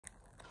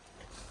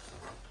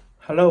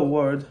Hello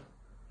world,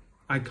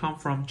 I come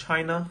from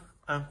China,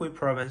 Anhui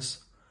province.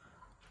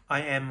 I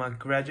am a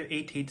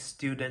graduated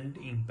student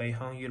in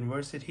Beihang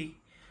University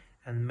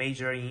and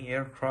major in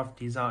aircraft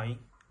design.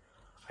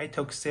 I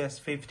took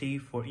CS50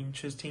 for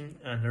interesting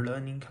and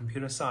learning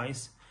computer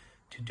science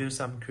to do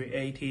some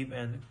creative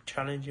and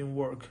challenging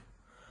work.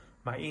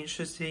 My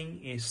interest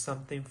is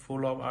something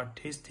full of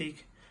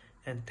artistic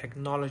and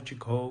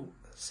technological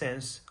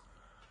sense.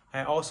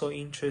 I also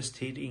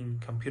interested in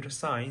computer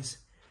science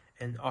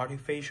and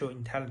artificial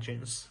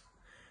intelligence,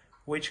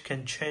 which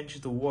can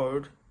change the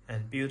world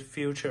and build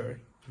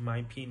future, in my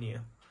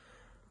opinion.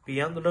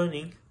 Beyond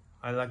learning,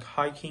 I like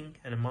hiking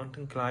and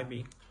mountain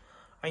climbing.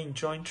 I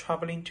enjoy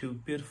traveling to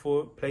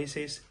beautiful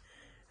places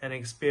and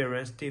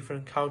experience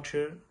different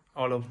culture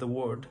all over the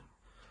world.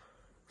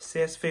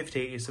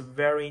 CS50 is a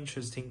very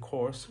interesting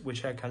course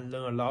which I can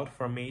learn a lot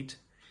from it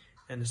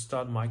and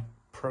start my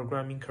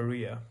programming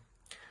career.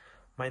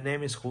 My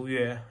name is Hu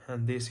Yue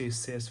and this is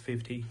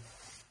CS50.